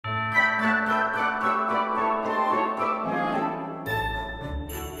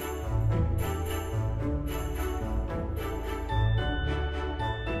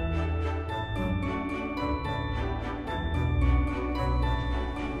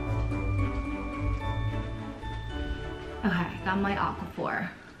Okay, got my Aquaphor.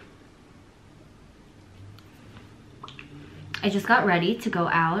 I just got ready to go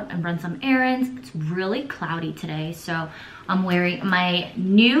out and run some errands. It's really cloudy today, so I'm wearing my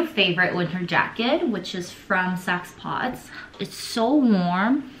new favorite winter jacket, which is from Saks Pods. It's so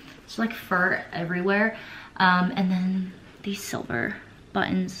warm. It's like fur everywhere. And then these silver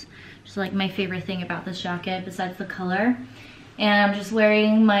buttons. Just like my favorite thing about this jacket besides the color. And I'm just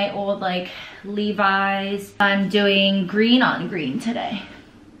wearing my old like Levi's. I'm doing green on green today.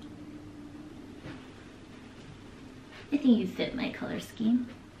 I think you fit my color scheme.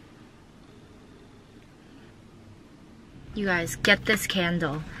 You guys, get this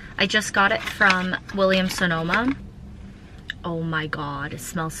candle. I just got it from Sonoma. Oh my god, it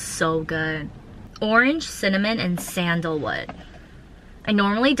smells so good. Orange, cinnamon, and sandalwood. I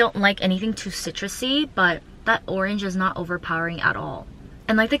normally don't like anything too citrusy, but that orange is not overpowering at all.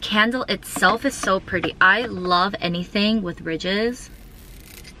 And like the candle itself is so pretty. I love anything with ridges.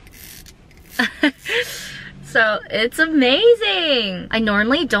 So it's amazing. I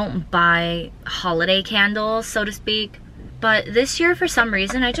normally don't buy holiday candles, so to speak. But this year, for some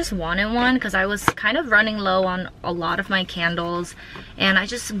reason, I just wanted one because I was kind of running low on a lot of my candles. And I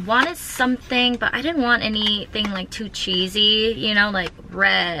just wanted something, but I didn't want anything like too cheesy, you know, like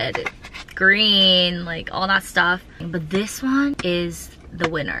red, green, like all that stuff. But this one is the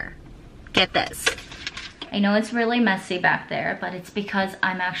winner. Get this. I know it's really messy back there, but it's because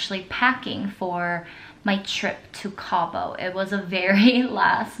I'm actually packing for my trip to Cabo. It was a very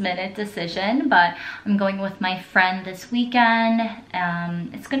last minute decision, but I'm going with my friend this weekend.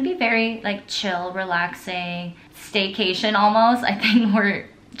 It's gonna be very like chill, relaxing, staycation almost. I think we're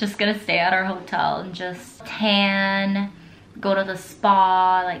just gonna stay at our hotel and just tan, go to the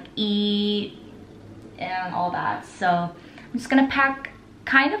spa, like eat, and all that. So I'm just gonna pack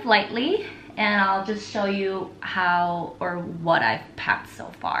kind of lightly, and I'll just show you how or what I've packed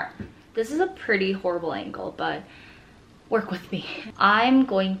so far. This is a pretty horrible angle, but work with me. I'm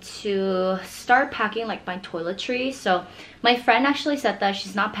going to start packing like my toiletries. So my friend actually said that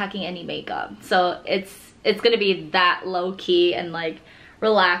she's not packing any makeup. So it's gonna be that low-key and like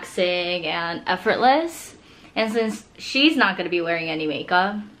relaxing and effortless. And since she's not gonna be wearing any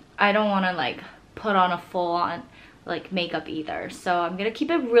makeup, I don't wanna like put on a full-on like makeup either. So I'm gonna keep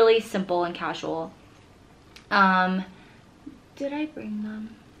it really simple and casual. Did I bring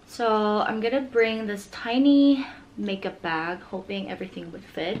them? So I'm gonna bring this tiny makeup bag, hoping everything would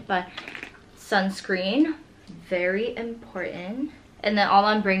fit, but sunscreen, very important. And then all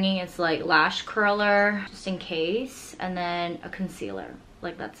I'm bringing is like lash curler, just in case, and then a concealer,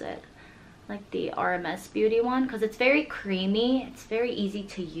 like that's it. Like the RMS Beauty one, because it's very creamy, it's very easy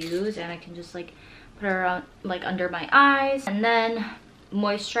to use, and I can just like put it around like under my eyes. And then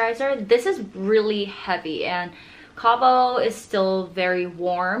moisturizer. This is really heavy, and Cabo is still very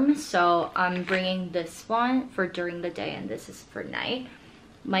warm, so I'm bringing this one for during the day, and this is for night.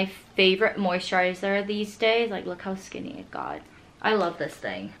 My favorite moisturizer these days. Like, look how skinny it got. I love this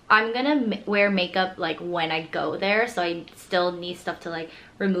thing. I'm gonna wear makeup like when I go there, so I still need stuff to like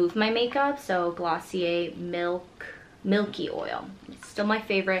remove my makeup. So Glossier Milky Oil. It's still my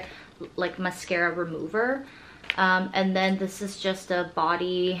favorite like mascara remover. And then this is just a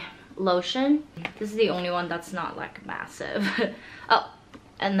body lotion. This is the only one that's not like massive. Oh,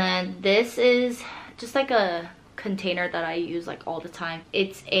 and then this is just like a container that I use like all the time.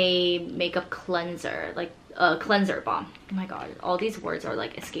 It's a makeup cleanser, like a cleanser balm. Oh my god, all these words are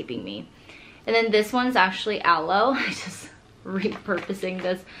like escaping me. And then this one's actually aloe. I just repurposing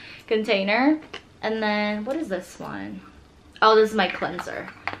this container. And then what is this one? Oh, this is my cleanser.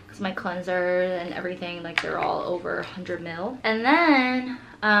 Because my cleanser and everything, like they're all over 100 ml. And then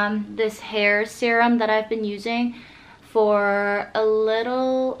this hair serum that I've been using for a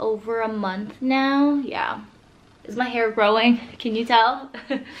little over a month now. Yeah. Is my hair growing? Can you tell?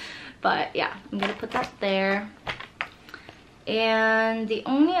 But yeah, I'm gonna put that there. And the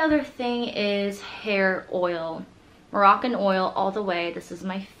only other thing is hair oil. Moroccan oil all the way. This is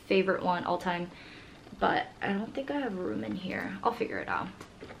my favorite one all time. But I don't think I have room in here. I'll figure it out.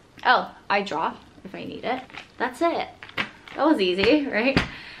 Oh, eye drop if I need it. That's it. That was easy, right?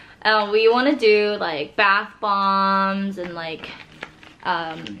 We want to do like bath bombs and like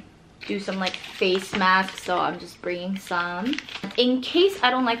do some like face masks, so I'm just bringing some. In case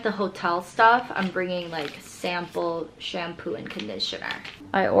I don't like the hotel stuff, I'm bringing like sample shampoo and conditioner.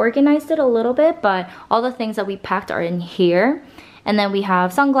 I organized it a little bit, but all the things that we packed are in here. And then we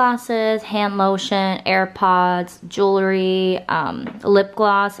have sunglasses, hand lotion, AirPods, jewelry, lip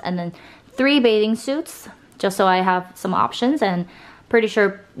gloss, and then 3 bathing suits, just so I have some options. And pretty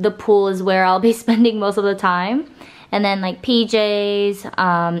sure the pool is where I'll be spending most of the time. and then like PJs,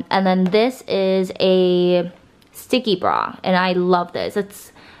 and then this is a sticky bra, and I love this.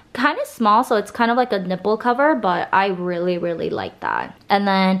 It's kind of small, so it's kind of like a nipple cover, but I really like that. And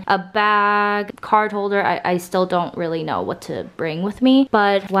then a bag, card holder. I still don't really know what to bring with me,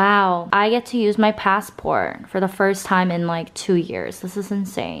 but wow, I get to use my passport for the first time in like 2 years. This is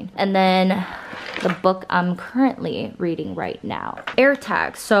insane. And then the book I'm currently reading right now,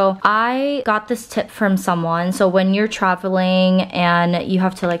 AirTags. So I got this tip from someone. So when you're traveling and you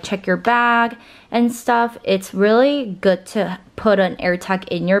have to like check your bag and stuff, it's really good to put an AirTag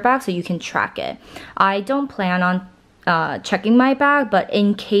in your bag so you can track it. I don't plan on checking my bag, but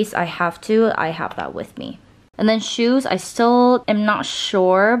in case I have to, I have that with me. And then shoes, I still am not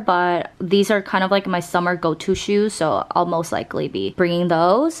sure, but these are kind of like my summer go-to shoes, so I'll most likely be bringing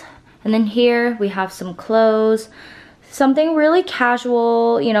those. And then here we have some clothes, something really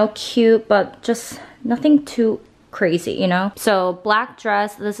casual, you know, cute, but just nothing too crazy, you know? So black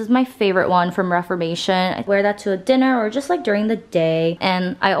dress, this is my favorite one from Reformation. I wear that to a dinner or just like during the day,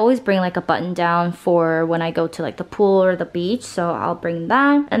 and I always bring like a button down for when I go to like the pool or the beach, so I'll bring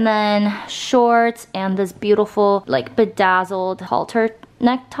that. And then shorts and this beautiful like bedazzled halter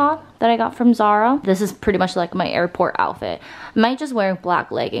neck top that I got from Zara. This is pretty much like my airport outfit. I might just wear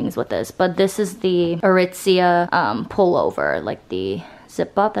black leggings with this, but this is the Aritzia pullover, like the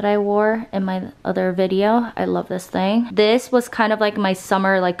zip up that I wore in my other video. I love this thing. This was kind of like my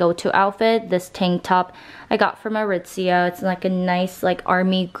summer like go-to outfit. This tank top I got from Aritzia. It's like a nice like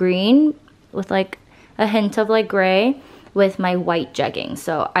army green with like a hint of like gray with my white jeggings.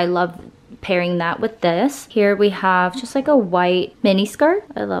 So I love pairing that with this. Here we have just like a white mini skirt.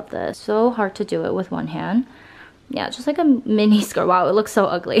 I love this. So hard to do it with one hand. Yeah, just like a mini skirt. Wow, it looks so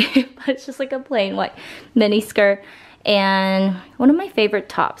ugly. But it's just like a plain white mini skirt. And one of my favorite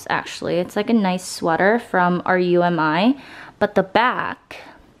tops, actually. It's like a nice sweater from RUMI, but the back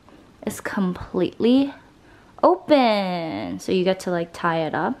is completely open. So you get to like tie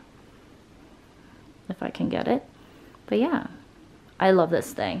it up, if I can get it. But yeah, I love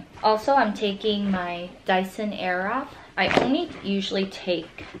this thing. Also, I'm taking my Dyson Airwrap. I only usually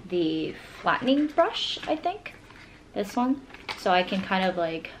take the flattening brush, I think. This one. So I can kind of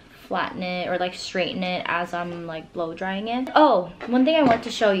like flatten it or like straighten it as I'm like blow drying it. Oh, one thing I want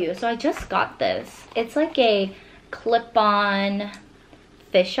to show you. So I just got this. It's like a clip-on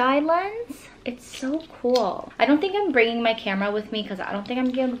fisheye lens. It's so cool. I don't think I'm bringing my camera with me because I don't think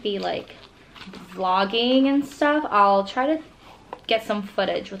I'm gonna be like vlogging and stuff. I'll try to get some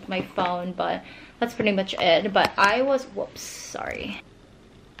footage with my phone, but that's pretty much it. But I was, whoops, sorry.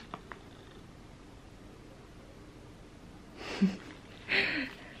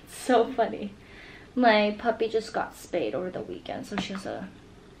 So funny. My puppy just got spayed over the weekend, so she has a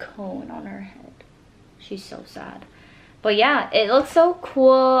cone on her head. She's so sad. But yeah, it looks so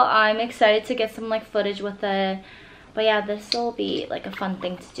cool. I'm excited to get some like footage with it. But yeah, this will be like a fun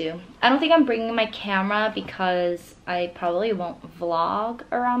thing to do. I don't think I'm bringing my camera because I probably won't vlog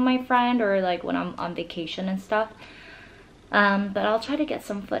around my friend or like when I'm on vacation and stuff. But I'll try to get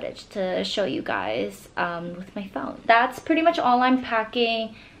some footage to show you guys with my phone. That's pretty much all I'm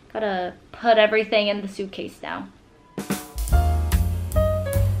packing. Gotta put everything in the suitcase now.